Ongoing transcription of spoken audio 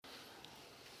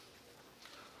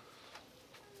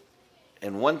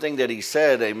And one thing that he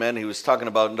said, amen, he was talking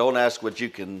about, don't ask what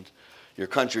your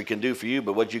country can do for you,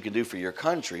 but what you can do for your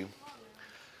country.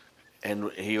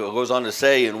 And he goes on to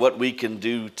say, and what we can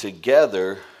do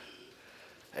together,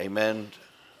 amen,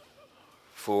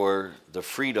 for the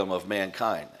freedom of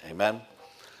mankind, amen.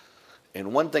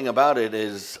 And one thing about it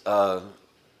is, and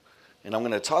I'm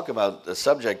going to talk about the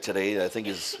subject today that I think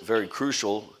is very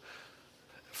crucial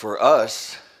for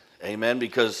us, amen,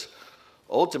 because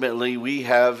ultimately we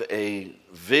have a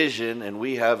vision and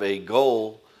we have a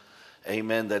goal,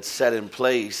 amen, that's set in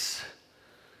place,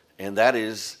 and that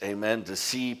is, amen, to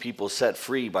see people set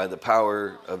free by the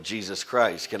power of Jesus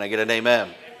Christ. Can I get an amen?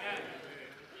 Amen.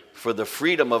 For the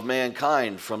freedom of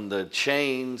mankind from the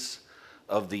chains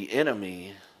of the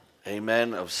enemy,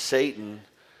 amen, of Satan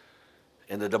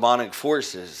and the demonic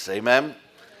forces, amen,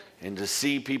 and to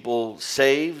see people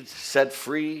saved, set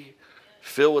free,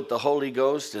 filled with the Holy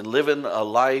Ghost, and living a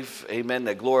life, amen,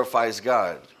 that glorifies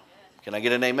God. Can I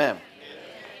get an amen? Amen?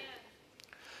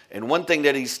 And one thing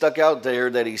that he stuck out there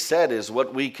that he said is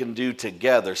what we can do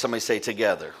together. Somebody say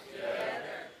together.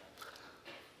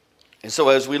 And so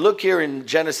as we look here in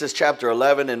Genesis chapter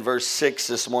 11 and verse 6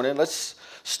 this morning, let's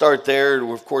start there.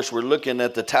 Of course, we're looking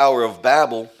at the Tower of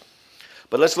Babel.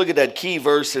 But let's look at that key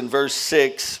verse in verse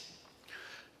 6.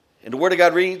 And the Word of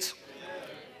God reads,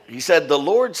 he said, the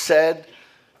Lord said,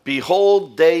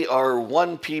 behold, they are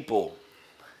one people,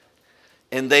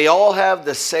 and they all have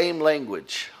the same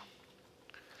language.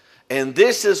 And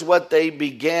this is what they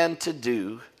began to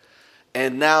do,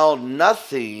 and now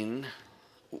nothing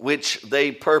which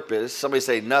they purpose, somebody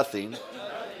say nothing.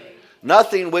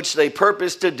 Nothing which they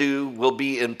purpose to do will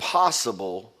be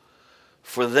impossible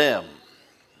for them.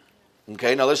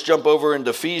 Okay, now let's jump over into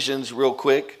Ephesians real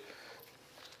quick.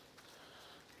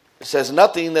 It says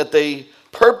nothing that they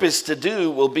purpose to do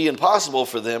will be impossible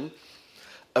for them.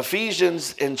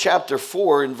 Ephesians in chapter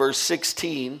 4 in verse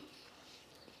 16.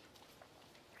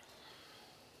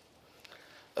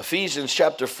 Ephesians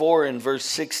chapter 4 in verse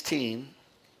 16.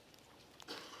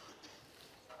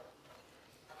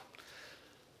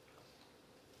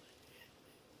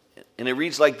 And it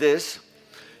reads like this.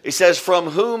 It says, from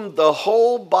whom the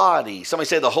whole body, somebody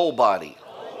say the whole body,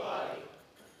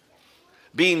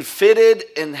 being fitted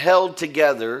and held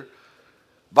together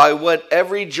by what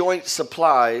every joint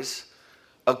supplies,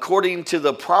 according to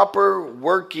the proper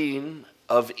working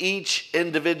of each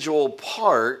individual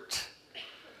part,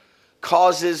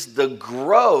 causes the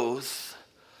growth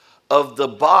of the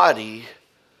body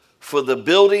for the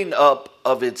building up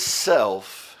of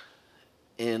itself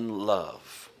in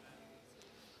love.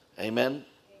 Amen.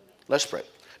 Let's pray.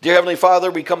 Dear Heavenly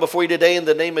Father, we come before you today in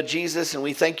the name of Jesus, and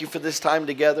we thank you for this time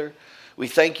together. We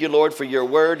thank you, Lord, for your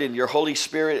word and your Holy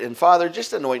Spirit. And Father,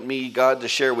 just anoint me, God, to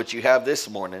share what you have this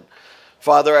morning.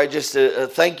 Father, I just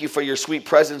thank you for your sweet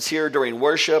presence here during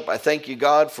worship. I thank you,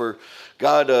 God, for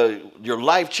your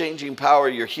life-changing power,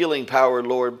 your healing power,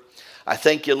 Lord. I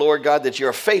thank you, Lord God, that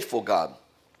you're a faithful God.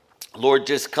 Lord,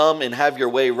 just come and have your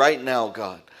way right now,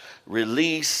 God.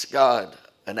 Release, God,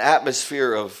 an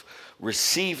atmosphere of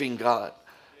receiving, God.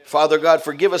 Father God,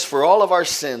 forgive us for all of our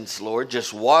sins, Lord.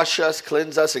 Just wash us,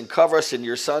 cleanse us, and cover us in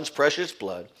your Son's precious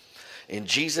blood. In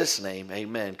Jesus' name,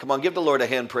 amen. Come on, give the Lord a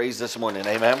hand praise this morning,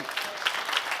 amen.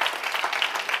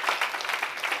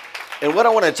 And what I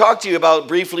want to talk to you about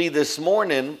briefly this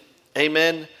morning,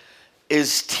 amen,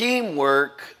 is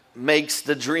teamwork makes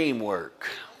the dream work.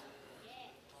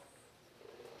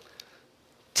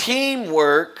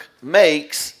 Teamwork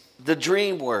makes the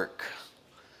dream work.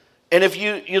 And if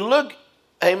you look,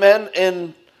 amen,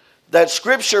 in that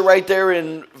scripture right there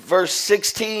in verse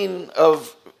 16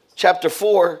 of chapter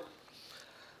 4,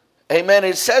 amen,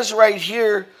 it says right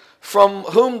here, from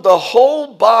whom the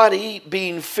whole body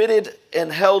being fitted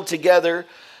and held together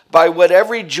by what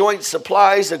every joint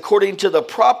supplies according to the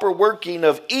proper working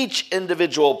of each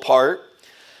individual part,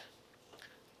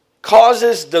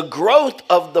 causes the growth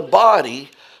of the body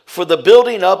for the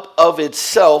building up of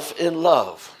itself in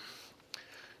love.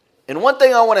 And one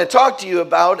thing I want to talk to you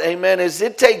about, amen, is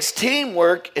it takes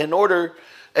teamwork in order,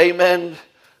 amen,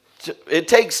 it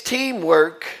takes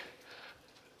teamwork,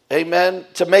 amen,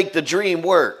 to make the dream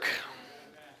work.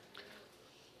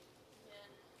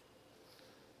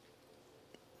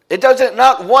 It doesn't,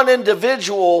 not one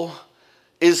individual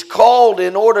is called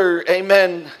in order,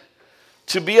 amen,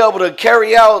 to be able to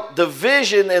carry out the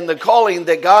vision and the calling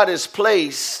that God has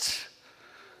placed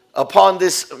upon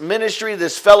this ministry,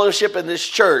 this fellowship, and this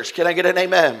church. Can I get an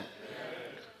amen? Amen.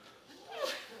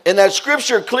 And that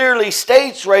scripture clearly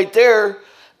states right there,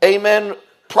 amen,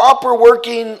 proper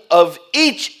working of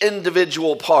each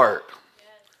individual part.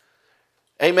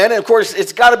 Amen. And of course,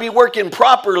 it's got to be working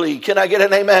properly. Can I get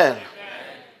an amen? Amen?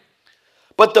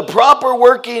 But the proper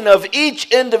working of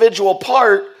each individual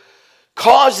part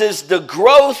causes the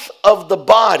growth of the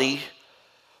body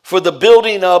for the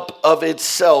building up of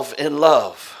itself in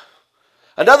love.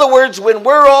 In other words, when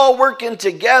we're all working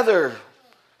together,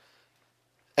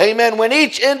 amen, when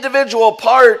each individual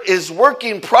part is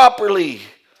working properly,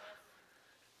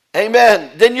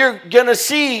 amen, then you're going to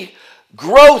see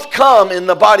growth come in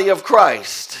the body of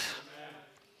Christ.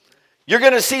 You're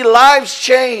going to see lives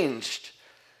changed.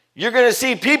 You're going to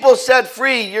see people set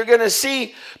free. You're going to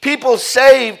see people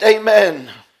saved, amen.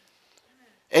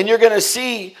 And you're going to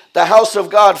see the house of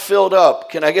God filled up.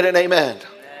 Can I get an amen?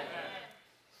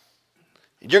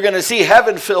 You're going to see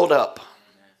heaven filled up.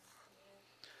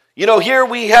 You know, here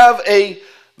we have a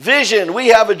vision. We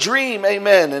have a dream,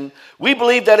 amen. And we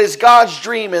believe that is God's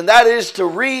dream, and that is to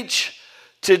reach,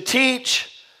 to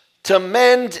teach, to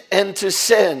mend, and to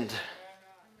send.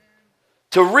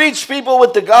 To reach people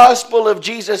with the gospel of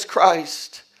Jesus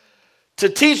Christ. To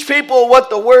teach people what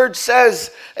the word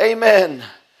says, amen.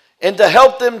 And to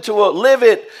help them to live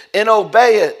it and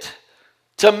obey it.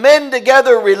 To mend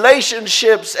together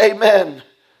relationships, amen.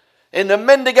 And to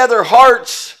mend together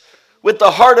hearts with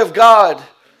the heart of God.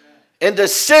 And to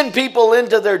send people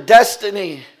into their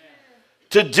destiny.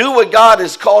 To do what God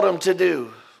has called them to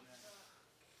do.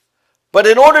 But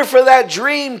in order for that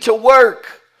dream to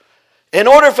work, in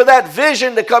order for that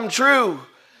vision to come true,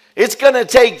 it's going to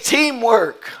take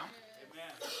teamwork.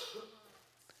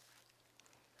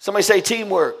 Somebody say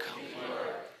teamwork.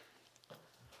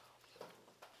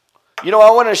 You know,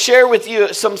 I want to share with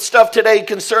you some stuff today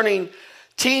concerning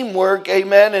teamwork,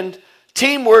 amen. And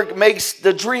teamwork makes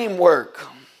the dream work.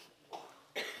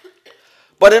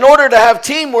 But in order to have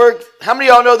teamwork, how many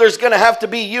of y'all know there's going to have to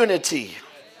be unity?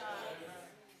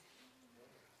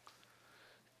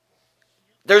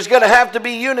 There's going to have to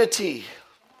be unity.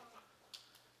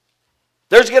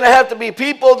 There's going to have to be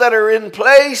people that are in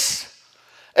place,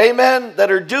 amen,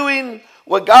 that are doing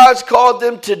what God's called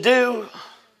them to do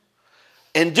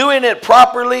and doing it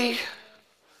properly,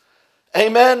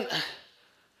 amen.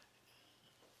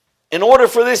 In order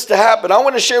for this to happen, I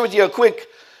want to share with you a quick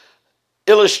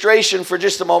illustration for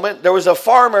just a moment. There was a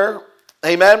farmer,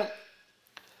 amen,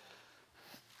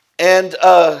 and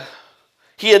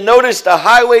he had noticed a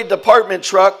highway department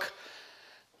truck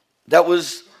that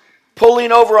was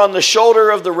pulling over on the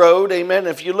shoulder of the road. Amen.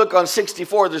 If you look on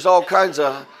 64, there's all kinds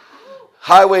of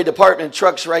highway department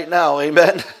trucks right now.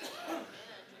 Amen.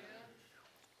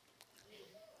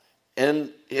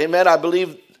 And amen, I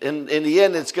believe in the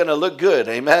end it's going to look good.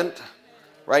 Amen.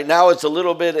 Right now it's a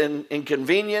little bit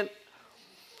inconvenient.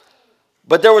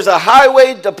 But there was a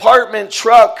highway department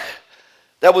truck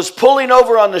that was pulling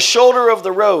over on the shoulder of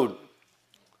the road.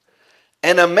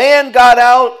 And a man got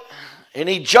out, and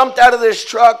he jumped out of this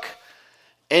truck,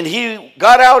 and he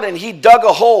got out and he dug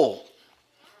a hole.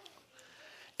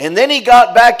 And then he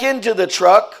got back into the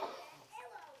truck,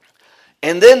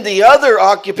 and then the other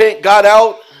occupant got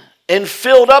out and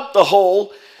filled up the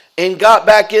hole and got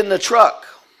back in the truck.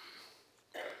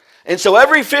 And so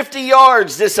every 50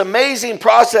 yards, this amazing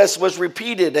process was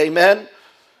repeated, amen.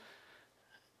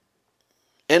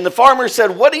 And the farmer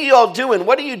said, "What are y'all doing?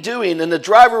 What are you doing?" And the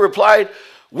driver replied,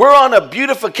 "We're on a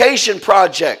beautification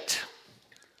project.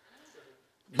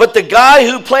 But the guy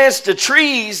who plants the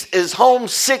trees is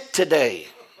homesick today."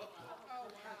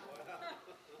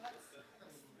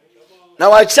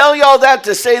 Now I tell y'all that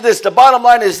to say this. The bottom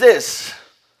line is this.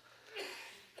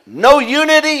 No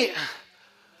unity,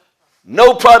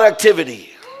 no productivity.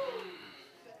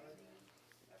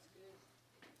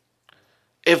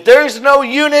 If there's no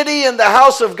unity in the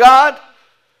house of God,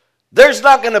 there's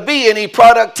not going to be any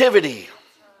productivity.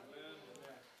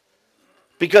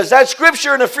 Because that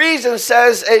scripture in Ephesians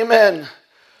says, amen,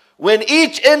 when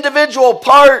each individual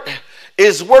part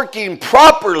is working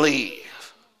properly,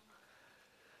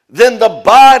 then the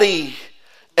body,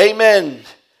 amen,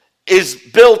 is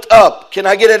built up. Can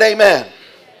I get an amen?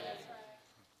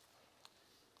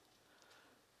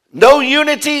 No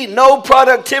unity, no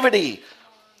productivity.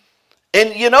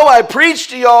 And you know, I preached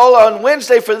to y'all on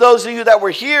Wednesday, for those of you that were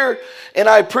here, and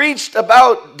I preached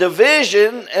about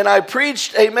division, and I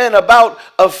preached, amen, about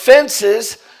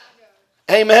offenses,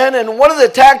 amen. And one of the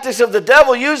tactics of the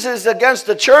devil uses against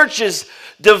the church is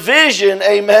division,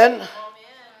 amen.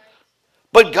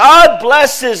 But God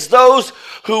blesses those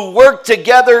who work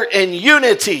together in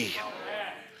unity.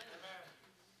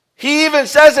 He even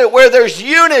says it, where there's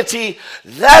unity,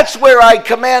 that's where I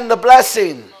command the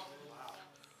blessing.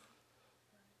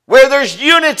 Where there's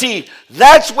unity,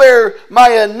 that's where my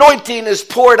anointing is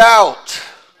poured out.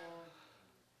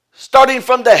 starting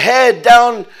from the head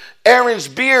down Aaron's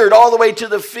beard all the way to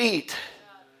the feet.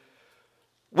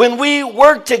 When we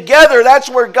work together, that's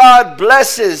where God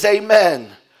blesses. Amen.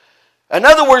 In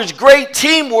other words, great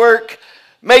teamwork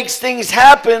makes things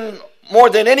happen more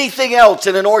than anything else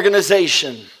in an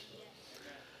organization.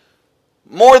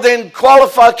 More than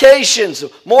qualifications,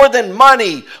 more than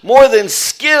money, more than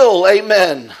skill.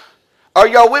 Amen. Are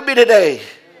y'all with me today?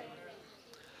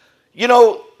 You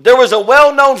know, there was a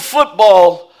well-known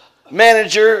football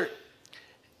manager,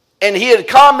 and he had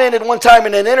commented one time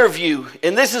in an interview,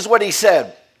 and this is what he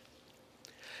said.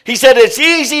 He said, it's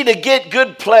easy to get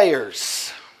good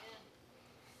players.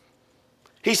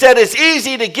 He said, it's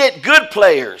easy to get good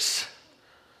players,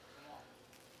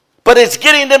 but it's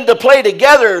getting them to play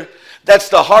together that's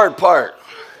the hard part.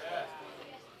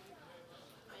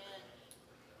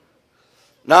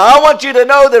 Now, I want you to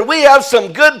know that we have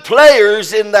some good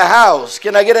players in the house.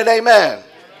 Can I get an amen?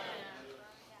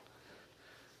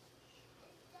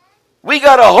 We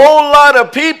got a whole lot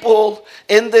of people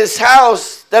in this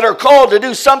house that are called to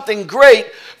do something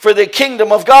great for the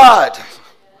kingdom of God.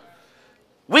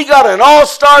 We got an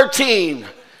all-star team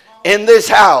in this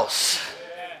house.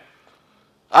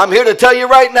 I'm here to tell you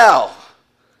right now.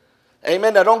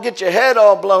 Amen. Now, don't get your head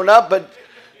all blown up, but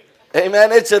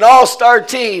amen, it's an all-star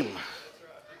team.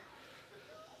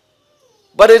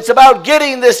 But it's about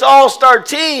getting this all-star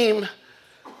team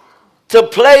to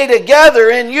play together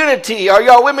in unity. Are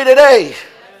y'all with me today?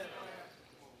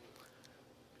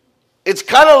 It's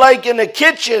kind of like in the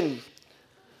kitchen.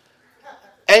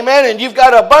 Amen. And you've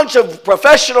got a bunch of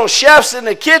professional chefs in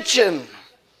the kitchen.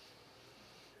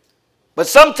 But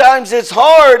sometimes it's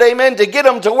hard, amen, to get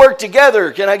them to work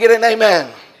together. Can I get an amen?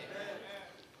 Amen.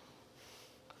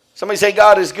 Somebody say,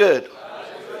 God is good. God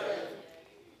is good.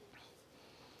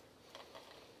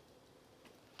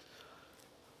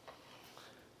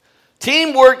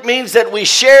 Teamwork means that we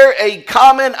share a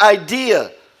common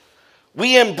idea.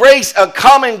 We embrace a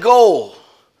common goal,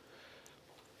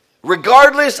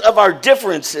 regardless of our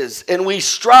differences, and we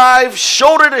strive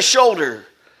shoulder to shoulder,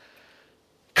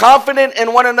 confident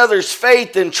in one another's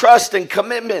faith and trust and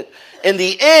commitment. In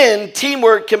the end,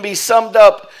 teamwork can be summed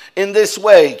up in this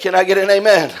way. Can I get an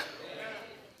amen? Amen.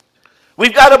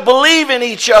 We've got to believe in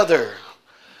each other.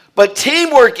 But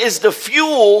teamwork is the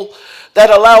fuel that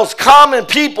allows common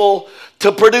people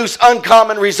to produce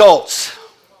uncommon results.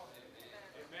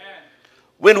 Amen.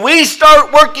 When we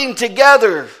start working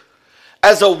together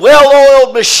as a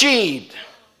well-oiled machine,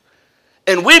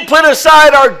 and we put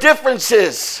aside our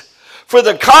differences for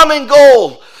the common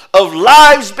goal of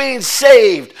lives being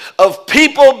saved, of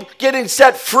people getting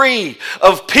set free,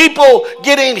 of people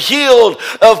getting healed,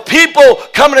 of people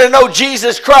coming to know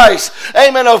Jesus Christ,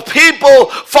 amen, of people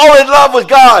falling in love with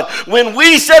God. When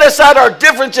we set aside our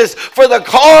differences for the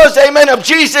cause, amen, of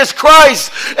Jesus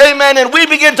Christ, amen, and we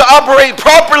begin to operate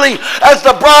properly as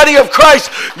the body of Christ,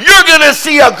 you're going to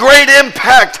see a great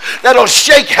impact that'll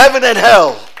shake heaven and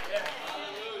hell.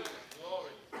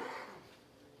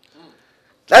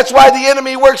 That's why the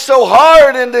enemy works so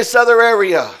hard in this other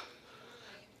area.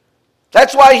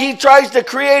 That's why he tries to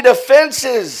create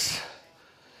offenses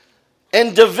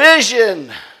and division.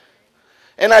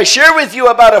 And I share with you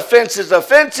about offenses.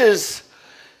 Offenses,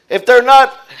 if they're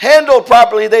not handled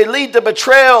properly, they lead to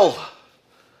betrayal.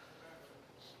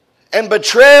 And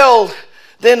betrayal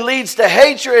then leads to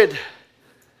hatred.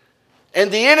 And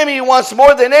the enemy wants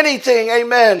more than anything,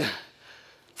 amen,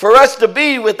 for us to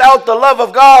be without the love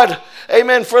of God,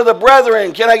 amen, for the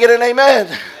brethren. Can I get an amen?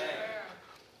 Amen.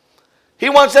 He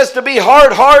wants us to be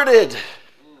hard-hearted.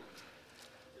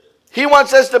 He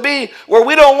wants us to be where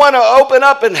we don't want to open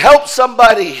up and help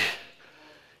somebody.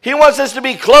 He wants us to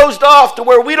be closed off to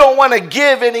where we don't want to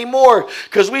give anymore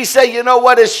because we say, you know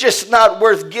what, it's just not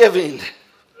worth giving.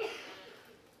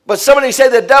 But somebody say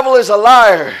the devil is a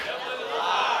liar.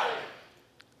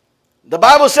 The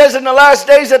Bible says in the last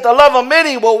days that the love of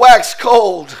many will wax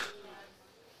cold.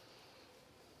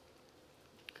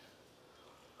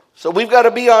 So we've got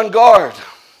to be on guard.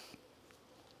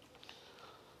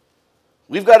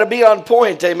 We've got to be on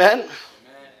point, amen? Amen.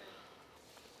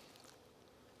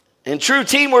 And true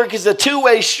teamwork is a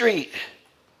two-way street.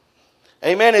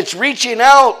 Amen. It's reaching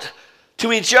out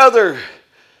to each other,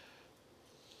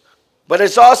 but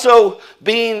it's also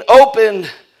being open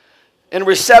and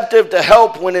receptive to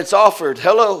help when it's offered.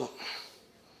 Hello.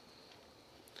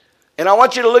 And I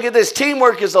want you to look at this.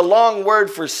 Teamwork is a long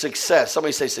word for success.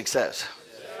 Somebody say success.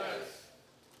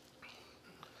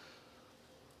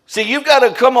 See, you've got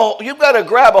to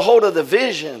grab a hold of the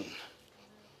vision.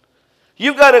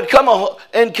 You've got to come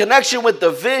in connection with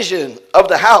the vision of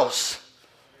the house.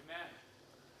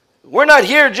 We're not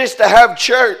here just to have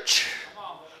church.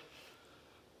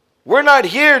 We're not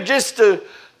here just to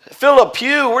fill a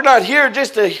pew. We're not here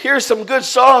just to hear some good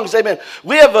songs. Amen.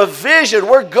 We have a vision.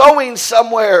 We're going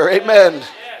somewhere. Amen.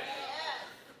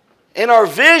 And our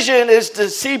vision is to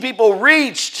see people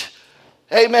reached.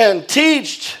 Amen.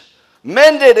 Teached,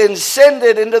 mended, and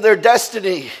sended into their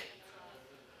destiny.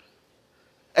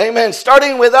 Amen.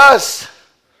 Starting with us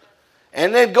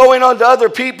and then going on to other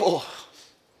people.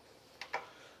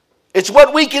 It's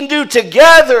what we can do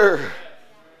together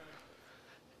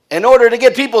in order to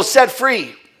get people set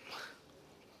free.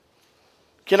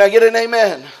 Can I get an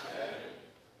amen?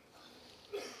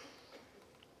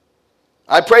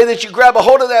 I pray that you grab a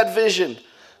hold of that vision,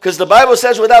 because the Bible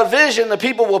says without vision the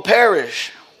people will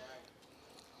perish.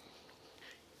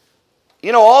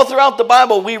 You know, all throughout the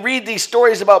Bible we read these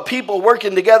stories about people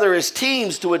working together as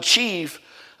teams to achieve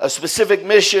a specific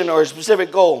mission or a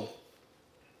specific goal.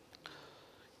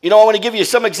 You know, I want to give you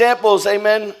some examples,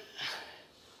 amen.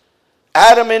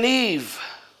 Adam and Eve,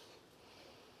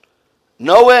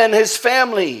 Noah and his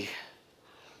family,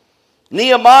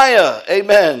 Nehemiah,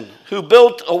 amen, who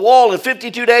built a wall in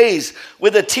 52 days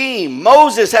with a team.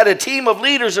 Moses had a team of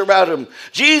leaders around him.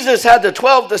 Jesus had the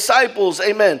 12 disciples,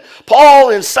 amen. Paul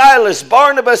and Silas,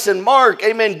 Barnabas and Mark,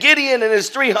 amen. Gideon and his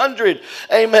 300,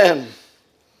 amen.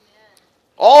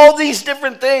 All these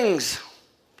different things,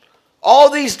 all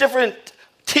these different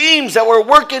teams that were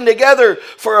working together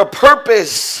for a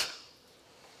purpose.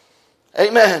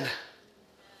 Amen.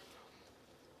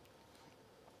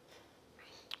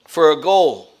 For a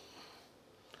goal.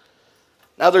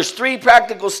 Now there's 3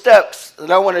 practical steps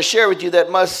that I want to share with you that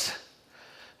must,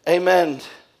 amen,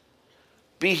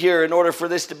 be here in order for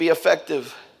this to be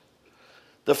effective.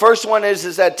 The first one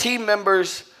is that team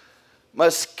members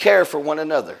must care for one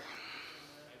another.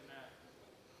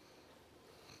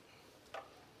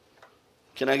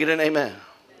 Can I get an amen? Amen?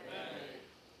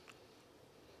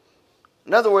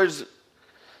 In other words,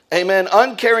 amen,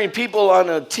 uncaring people on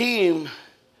a team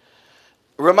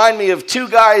remind me of 2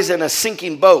 guys in a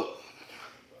sinking boat.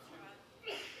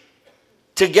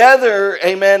 Together,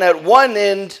 amen, at one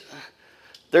end,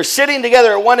 they're sitting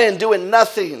together at one end doing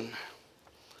nothing.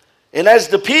 And as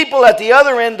the people at the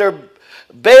other end are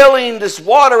bailing this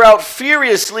water out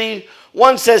furiously,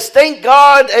 one says, thank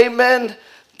God, amen,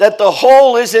 that the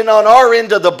hole isn't on our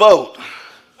end of the boat.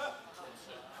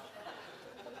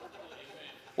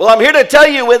 Well, I'm here to tell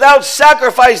you, without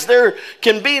sacrifice, there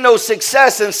can be no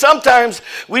success. And sometimes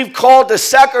we've called to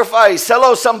sacrifice.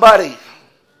 Hello, somebody.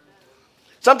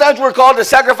 Sometimes we're called to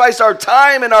sacrifice our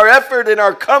time and our effort and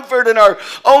our comfort and our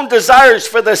own desires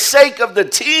for the sake of the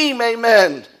team.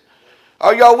 Amen.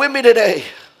 Are y'all with me today?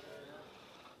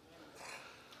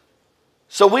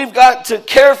 So we've got to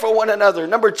care for one another.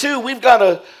 Number 2, we've got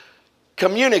to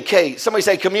communicate. Somebody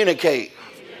say communicate.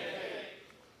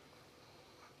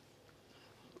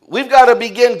 We've got to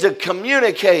begin to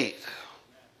communicate.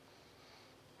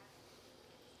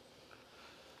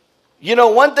 You know,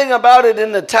 one thing about it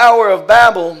in the Tower of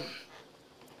Babel,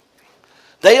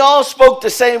 they all spoke the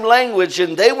same language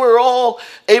and they were all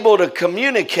able to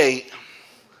communicate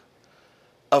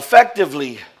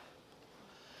effectively.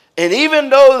 And even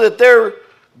though that their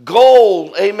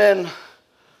goal, amen,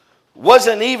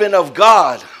 wasn't even of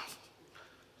God,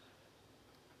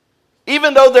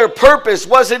 even though their purpose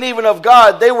wasn't even of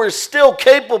God, they were still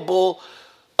capable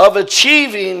of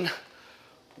achieving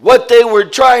what they were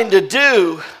trying to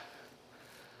do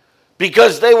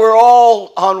because they were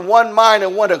all on one mind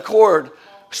and one accord,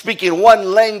 speaking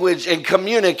one language and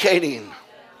communicating.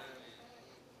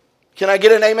 Can I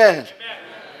get an amen?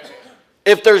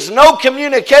 If there's no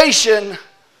communication,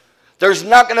 there's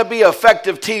not going to be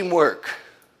effective teamwork.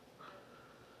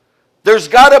 There's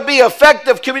got to be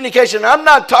effective communication. I'm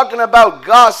not talking about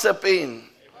gossiping.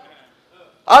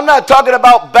 I'm not talking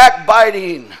about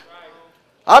backbiting.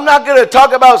 I'm not going to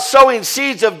talk about sowing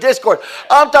seeds of discord.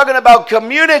 I'm talking about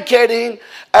communicating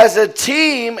as a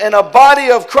team and a body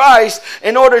of Christ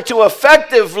in order to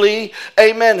effectively,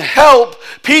 amen, help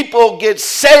people get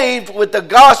saved with the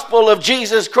gospel of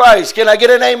Jesus Christ. Can I get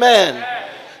an amen? Amen.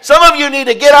 Some of you need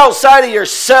to get outside of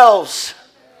yourselves.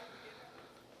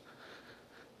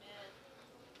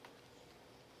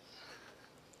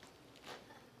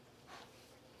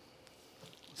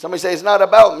 Somebody say, it's not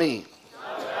about me.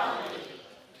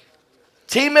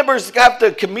 Team members have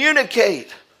to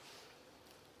communicate.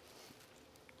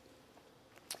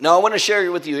 Now, I want to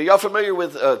share with you. Are y'all familiar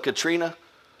with Katrina?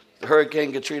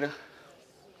 Hurricane Katrina?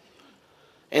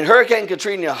 In Hurricane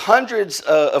Katrina, hundreds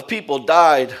of people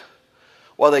died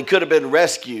while they could have been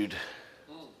rescued.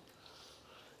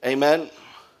 Amen?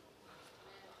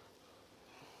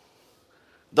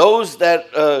 Those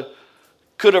that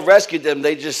could have rescued them,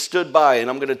 they just stood by, and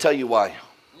I'm going to tell you why.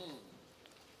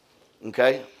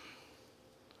 Okay?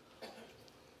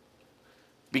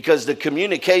 Because the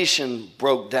communication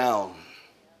broke down.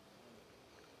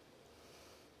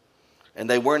 And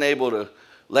they weren't able to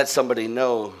let somebody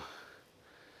know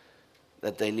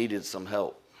that they needed some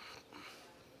help.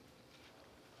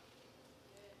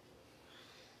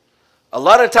 A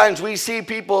lot of times we see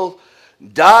people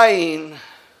dying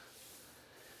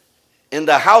in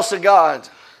the house of God.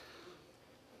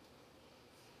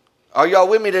 Are y'all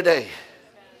with me today?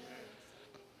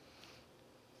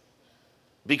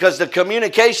 Because the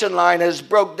communication line has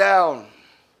broke down.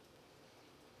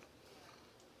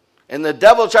 And the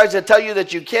devil tries to tell you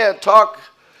that you can't talk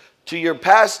to your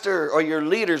pastor or your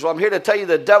leaders. Well, I'm here to tell you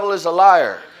the devil is a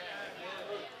liar.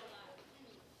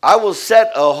 I will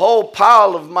set a whole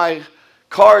pile of my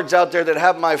cards out there that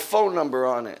have my phone number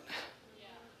on it.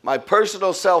 My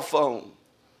personal cell phone.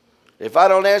 If I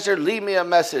don't answer, leave me a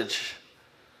message.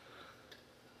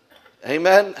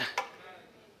 Amen.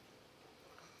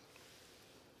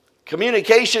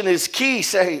 Communication is key,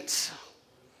 saints.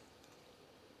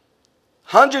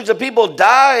 Hundreds of people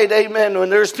died, amen, when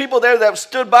there's people there that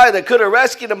stood by that could have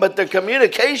rescued them, but the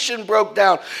communication broke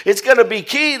down. It's going to be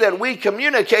key that we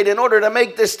communicate in order to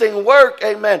make this thing work,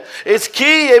 amen. It's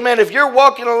key, amen, if you're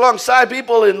walking alongside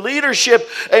people in leadership,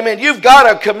 amen, you've got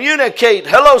to communicate.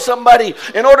 Hello, somebody,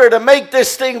 in order to make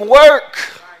this thing work.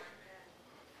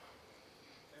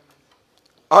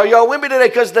 Are y'all with me today?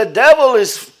 Because the devil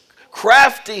is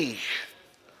crafty,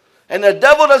 and the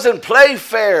devil doesn't play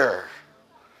fair.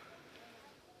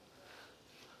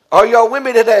 Are y'all with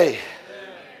me today?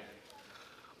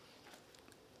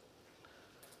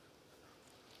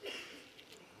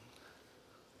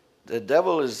 The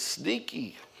devil is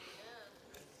sneaky.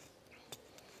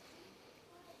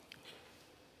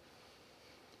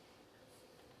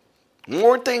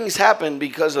 More things happen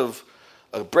because of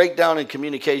a breakdown in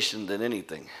communication than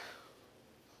anything.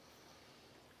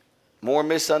 More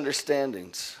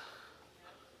misunderstandings.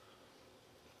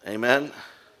 Amen.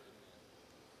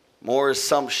 More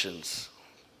assumptions.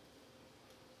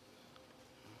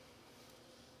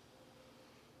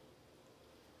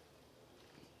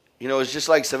 You know, it's just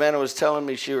like Savannah was telling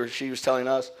me, she was telling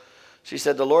us. She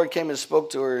said the Lord came and spoke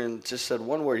to her and just said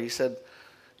one word. He said,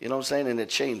 you know what I'm saying? And it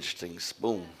changed things.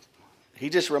 Boom.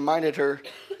 He just reminded her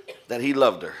that he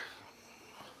loved her.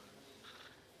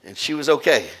 And she was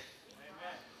okay.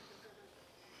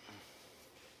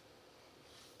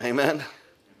 Amen.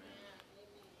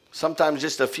 Sometimes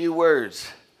just a few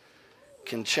words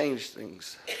can change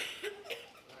things.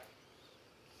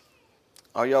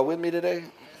 Are y'all with me today?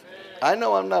 Amen. I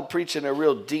know I'm not preaching a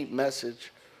real deep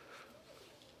message,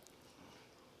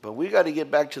 but we got to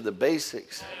get back to the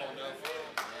basics.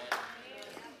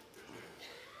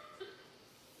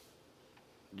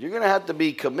 You're going to have to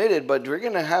be committed, but you're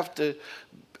going to have to,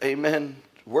 amen,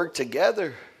 work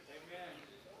together.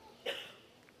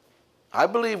 I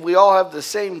believe we all have the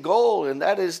same goal, and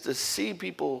that is to see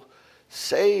people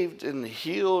saved and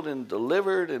healed and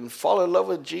delivered and fall in love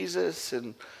with Jesus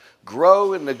and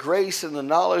grow in the grace and the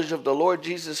knowledge of the Lord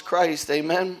Jesus Christ.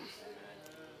 Amen.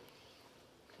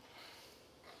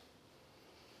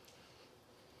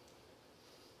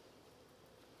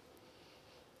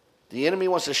 The enemy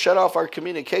wants to shut off our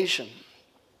communication.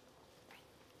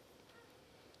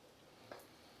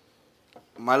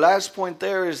 My last point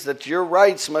there is that your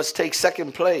rights must take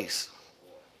second place.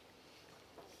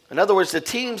 In other words, the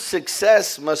team's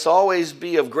success must always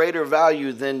be of greater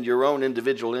value than your own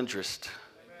individual interest.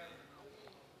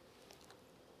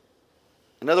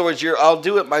 In other words, I'll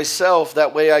do it myself,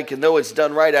 that way I can know it's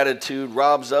done right attitude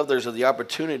robs others of the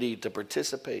opportunity to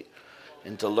participate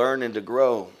and to learn and to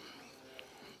grow.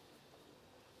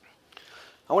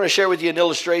 I want to share with you an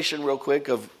illustration real quick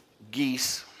of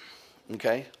geese,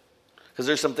 okay? Because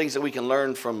there's some things that we can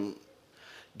learn from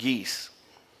geese.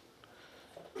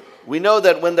 We know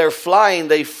that when they're flying,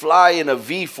 they fly in a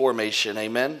V formation,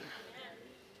 amen?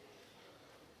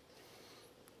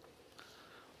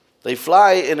 They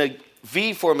fly in a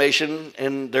V formation,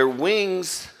 and their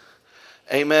wings,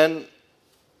 amen,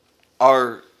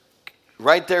 are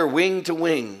right there wing to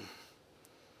wing.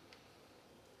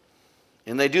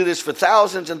 And they do this for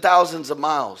thousands and thousands of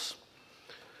miles.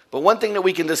 But one thing that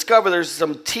we can discover, there's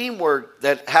some teamwork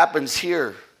that happens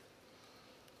here.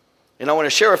 And I want to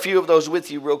share a few of those with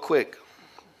you real quick,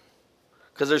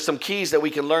 because there's some keys that we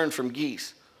can learn from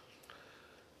geese.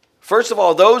 First of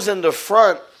all, those in the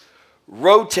front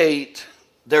rotate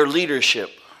their leadership.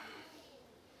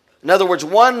 In other words,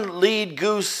 one lead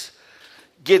goose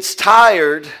gets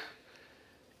tired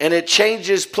and it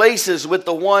changes places with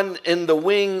the one in the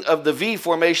wing of the V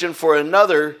formation for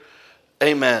another.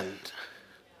 Amen.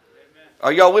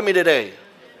 Are y'all with me today?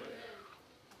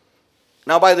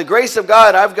 Now, by the grace of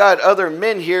God, I've got other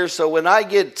men here, so when I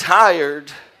get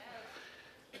tired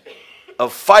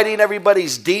of fighting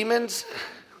everybody's demons,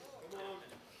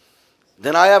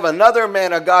 then I have another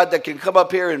man of God that can come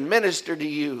up here and minister to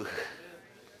you.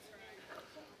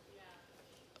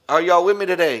 Are y'all with me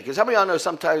today? Because how many of y'all know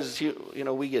sometimes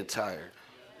we get tired?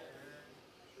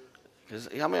 Because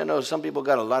how many of y'all know some people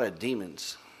got a lot of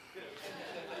demons?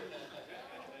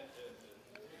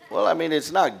 Well, I mean,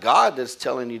 it's not God that's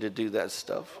telling you to do that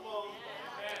stuff.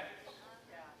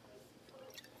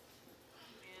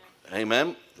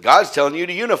 Amen. God's telling you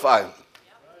to unify.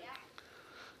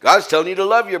 God's telling you to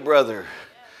love your brother.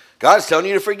 God's telling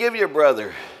you to forgive your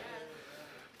brother.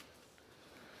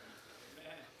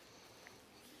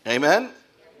 Amen.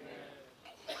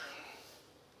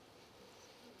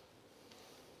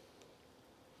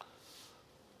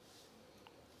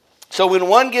 So when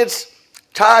one gets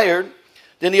tired,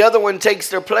 then the other one takes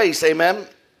their place. Amen.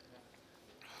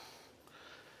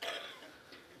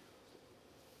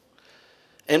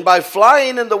 And by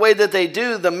flying in the way that they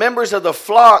do, the members of the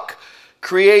flock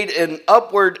create an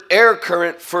upward air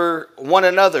current for one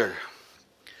another.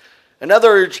 In other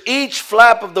words, each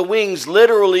flap of the wings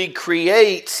literally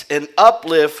creates an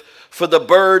uplift for the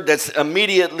bird that's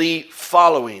immediately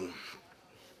following.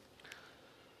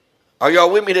 Are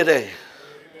y'all with me today?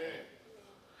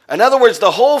 In other words, the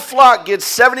whole flock gets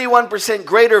 71%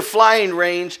 greater flying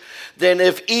range than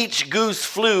if each goose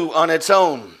flew on its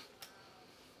own.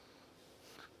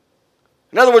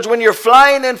 In other words, when you're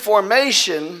flying in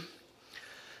formation,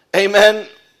 amen,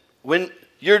 when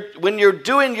you're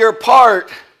doing your part,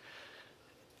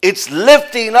 it's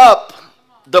lifting up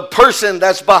the person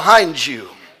that's behind you.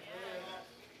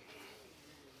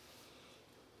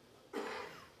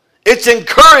 It's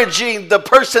encouraging the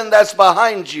person that's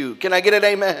behind you. Can I get an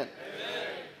amen? Amen?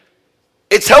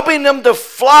 It's helping them to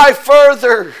fly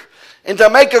further and to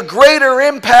make a greater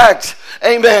impact.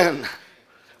 Amen.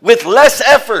 With less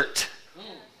effort.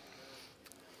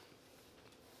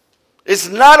 It's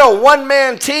not a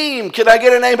one-man team. Can I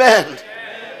get an amen? Amen?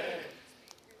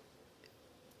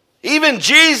 Even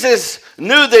Jesus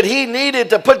knew that he needed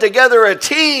to put together a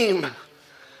team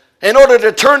in order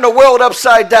to turn the world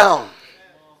upside down.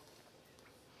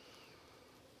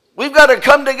 We've got to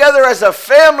come together as a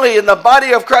family in the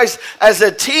body of Christ, as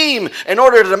a team, in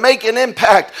order to make an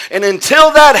impact. And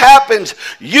until that happens,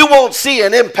 you won't see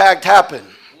an impact happen.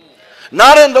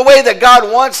 Not in the way that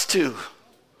God wants to.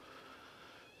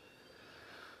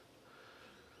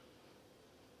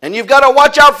 And you've got to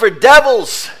watch out for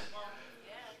devils.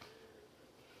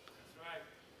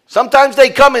 Sometimes they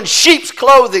come in sheep's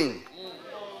clothing.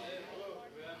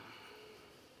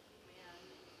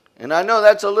 And I know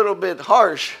that's a little bit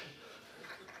harsh,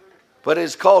 but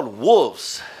it's called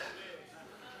wolves.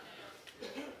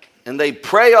 And they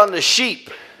prey on the sheep.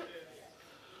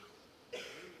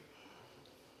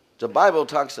 The Bible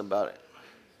talks about it.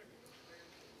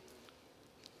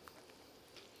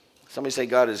 Somebody say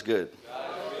God is good. God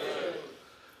is good.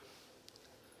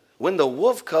 When the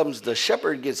wolf comes, the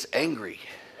shepherd gets angry.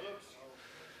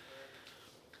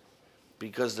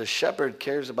 Because the shepherd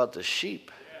cares about the sheep.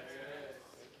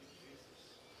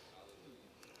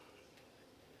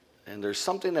 And there's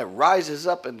something that rises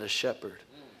up in the shepherd.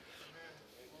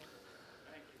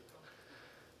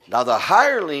 Now the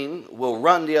hireling will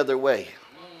run the other way.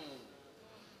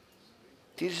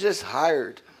 He's just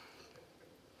hired.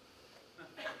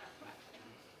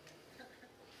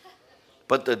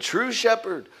 But the true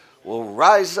shepherd will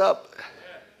rise up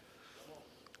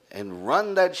and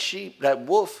run that sheep, that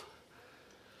wolf,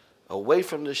 away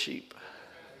from the sheep.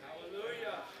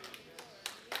 Hallelujah.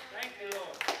 Thank you,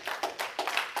 Lord.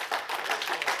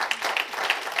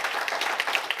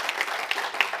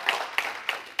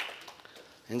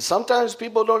 And sometimes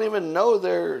people don't even know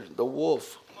they're the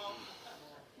wolf.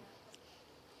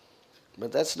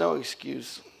 But that's no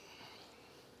excuse.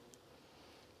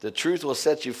 The truth will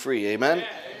set you free. Amen? Amen.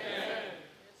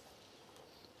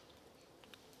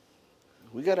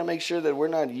 We got to make sure that we're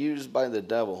not used by the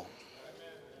devil.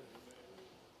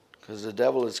 Because the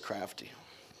devil is crafty.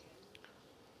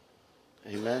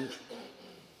 Amen?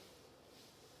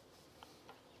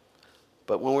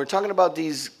 But when we're talking about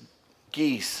these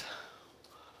geese,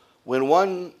 when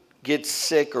one gets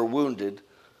sick or wounded,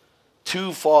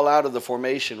 two fall out of the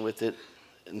formation with it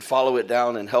and follow it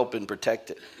down and help and protect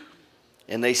it.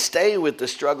 And they stay with the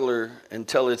struggler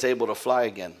until it's able to fly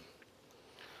again.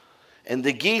 And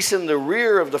the geese in the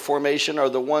rear of the formation are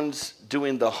the ones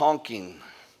doing the honking.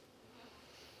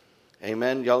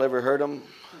 Amen. Y'all ever heard them?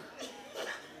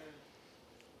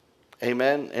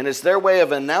 Amen. And it's their way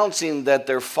of announcing that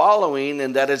they're following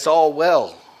and that it's all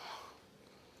well.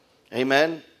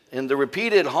 Amen. And the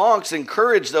repeated honks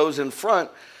encourage those in front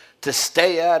to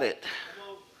stay at it.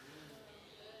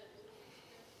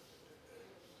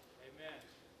 Amen.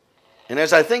 And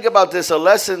as I think about this, a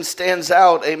lesson stands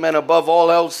out, amen, above all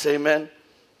else, amen.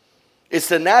 It's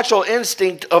the natural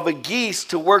instinct of a geese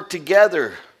to work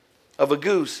together, of a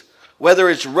goose. Whether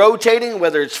it's rotating,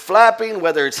 whether it's flapping,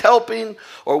 whether it's helping,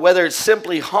 or whether it's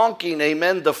simply honking,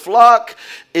 amen. The flock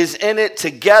is in it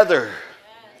together,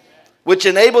 which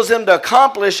enables them to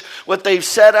accomplish what they've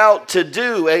set out to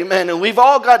do, amen. And we've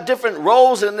all got different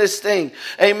roles in this thing,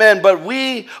 amen. But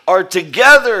we are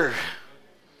together.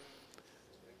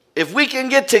 If we can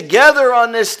get together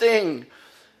on this thing,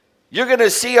 you're going to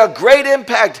see a great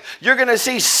impact. You're going to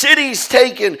see cities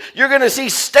taken. You're going to see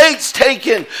states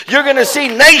taken. You're going to see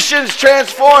nations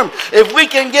transformed if we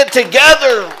can get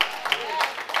together.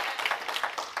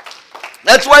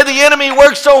 That's why the enemy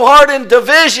works so hard in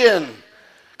division,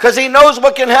 because he knows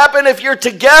what can happen if you're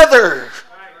together.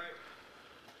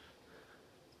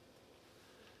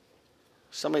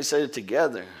 Somebody say it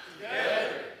together.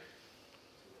 Together.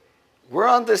 We're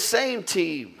on the same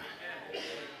team.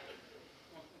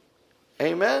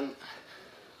 Amen.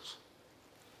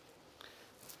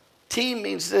 Team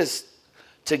means this.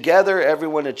 Together,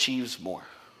 everyone achieves more.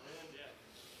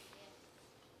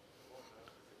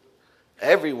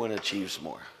 Everyone achieves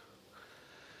more.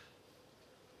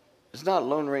 It's not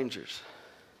Lone Rangers.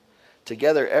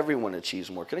 Together, everyone achieves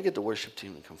more. Can I get the worship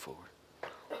team to come forward?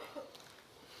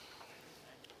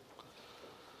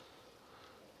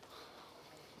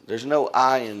 There's no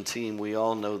I in team. We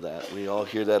all know that. We all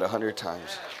hear that 100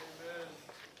 times.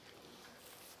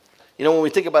 You know, when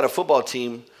we think about a football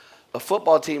team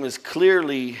is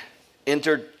clearly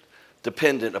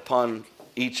interdependent upon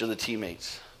each of the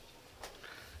teammates.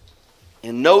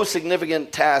 And no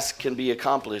significant task can be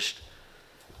accomplished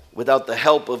without the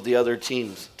help of the other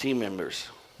team members.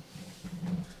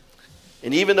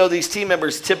 And even though these team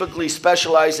members typically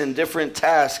specialize in different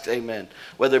tasks, amen,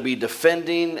 whether it be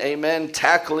defending, amen,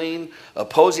 tackling,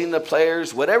 opposing the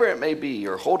players, whatever it may be,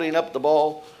 or holding up the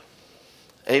ball,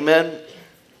 amen.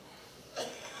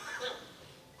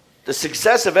 The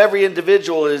success of every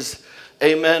individual is,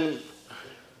 amen,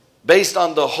 based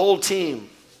on the whole team.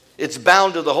 It's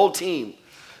bound to the whole team.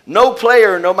 No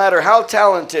player, no matter how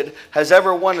talented, has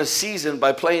ever won a season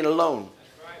by playing alone.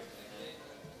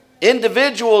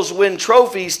 Individuals win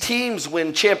trophies, teams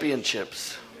win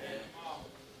championships.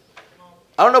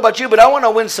 I don't know about you, but I want to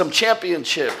win some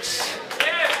championships.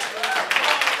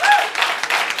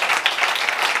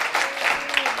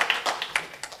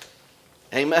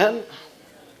 Amen.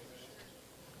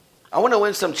 I want to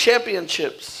win some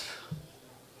championships.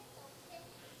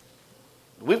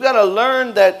 We've got to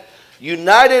learn that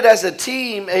united as a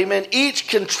team, amen, each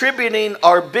contributing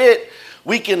our bit,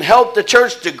 we can help the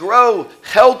church to grow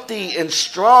healthy and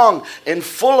strong and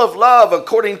full of love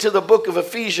according to the book of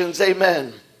Ephesians,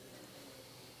 amen.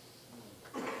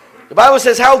 The Bible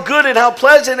says, how good and how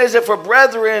pleasant is it for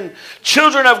brethren,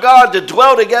 children of God, to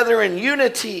dwell together in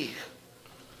unity.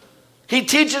 He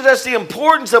teaches us the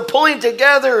importance of pulling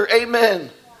together. Amen.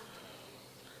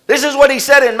 This is what he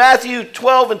said in Matthew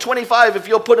 12 and 25, if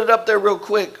you'll put it up there real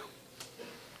quick.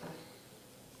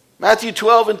 Matthew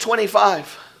 12 and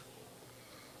 25.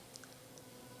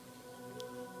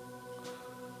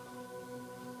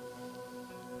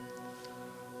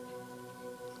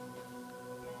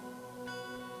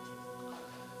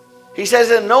 He says,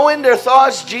 and knowing their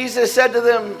thoughts, Jesus said to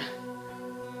them,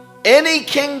 any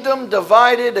kingdom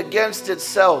divided against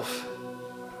itself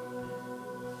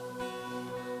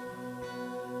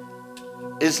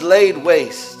is laid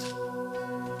waste.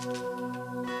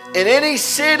 And any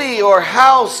city or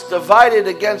house divided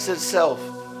against itself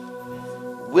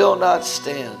will not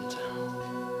stand.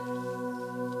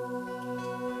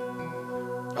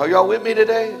 Are y'all with me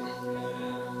today?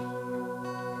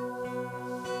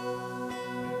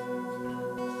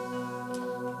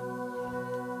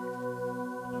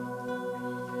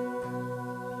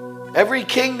 Every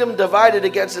kingdom divided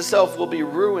against itself will be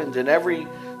ruined, and every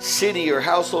city or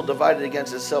household divided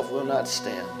against itself will not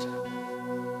stand.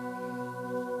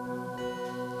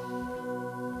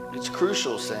 It's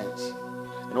crucial, saints,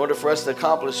 in order for us to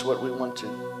accomplish what we want to.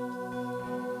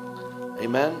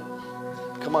 Amen?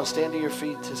 Come on, stand to your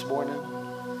feet this morning.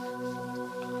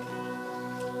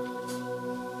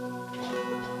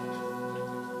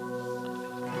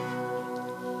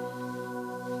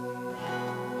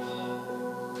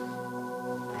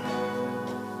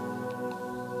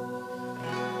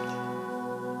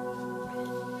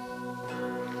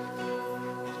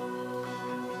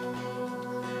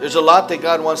 There's a lot that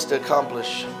God wants to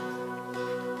accomplish.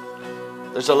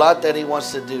 There's a lot that He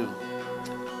wants to do.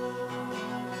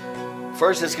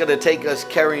 First, it's going to take us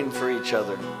caring for each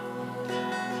other.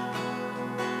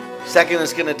 Second,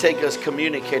 it's going to take us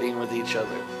communicating with each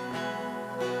other.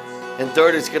 And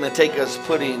third, it's going to take us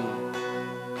putting,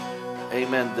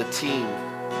 amen, the team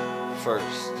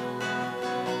first.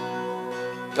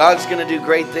 God's going to do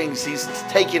great things. He's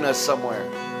taking us somewhere.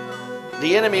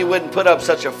 The enemy wouldn't put up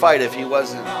such a fight if he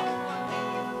wasn't.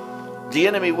 The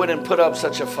enemy wouldn't put up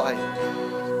such a fight.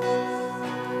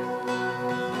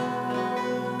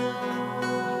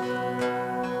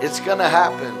 It's going to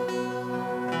happen.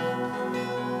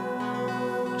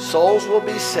 Souls will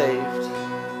be saved.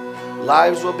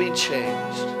 Lives will be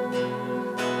changed.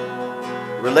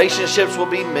 Relationships will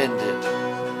be mended.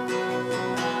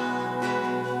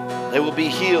 They will be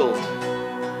healed.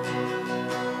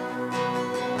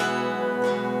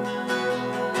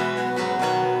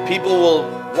 People will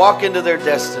walk into their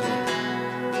destiny.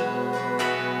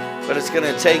 But it's going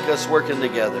to take us working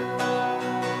together.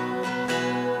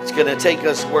 It's going to take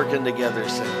us working together,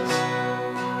 saints.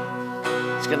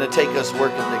 It's going to take us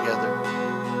working together.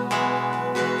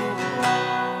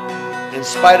 In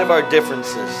spite of our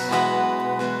differences.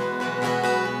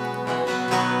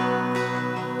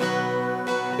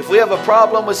 If we have a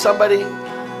problem with somebody,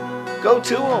 go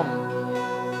to them.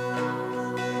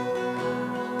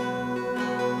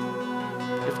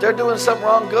 If they're doing something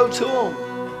wrong, go to them.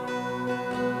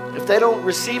 If they don't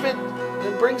receive it,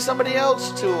 then bring somebody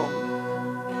else to them.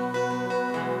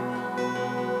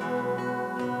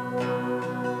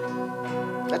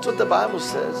 That's what the Bible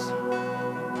says.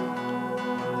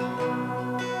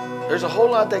 There's a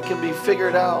whole lot that can be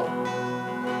figured out.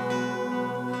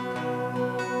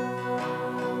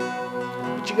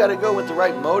 But you got to go with the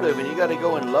right motive, and you got to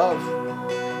go in love.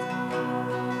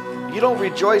 You don't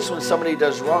rejoice when somebody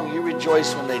does wrong. You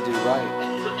rejoice when they do right.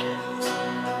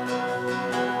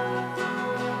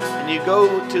 And you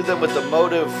go to them with the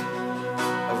motive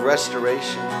of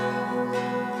restoration.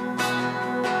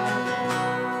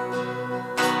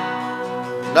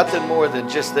 Nothing more than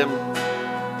just them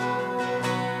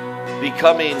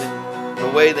becoming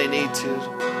the way they need to,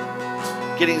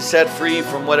 getting set free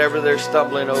from whatever they're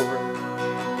stumbling over.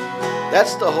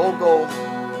 That's the whole goal.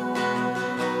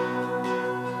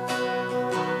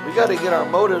 We got to get our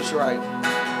motives right.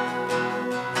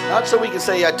 Not so we can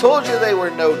say, I told you they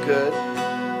were no good.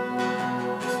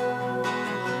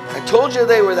 I told you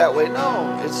they were that way.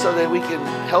 No, it's so that we can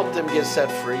help them get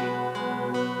set free.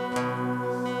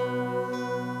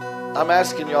 I'm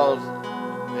asking y'all,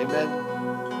 amen.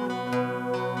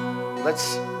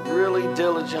 Let's really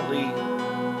diligently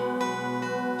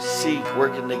seek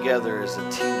working together as a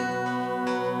team.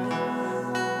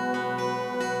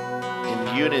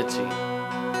 In unity.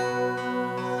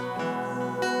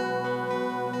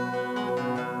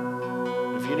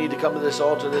 If you need to come to this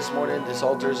altar this morning, this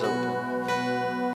altar is open.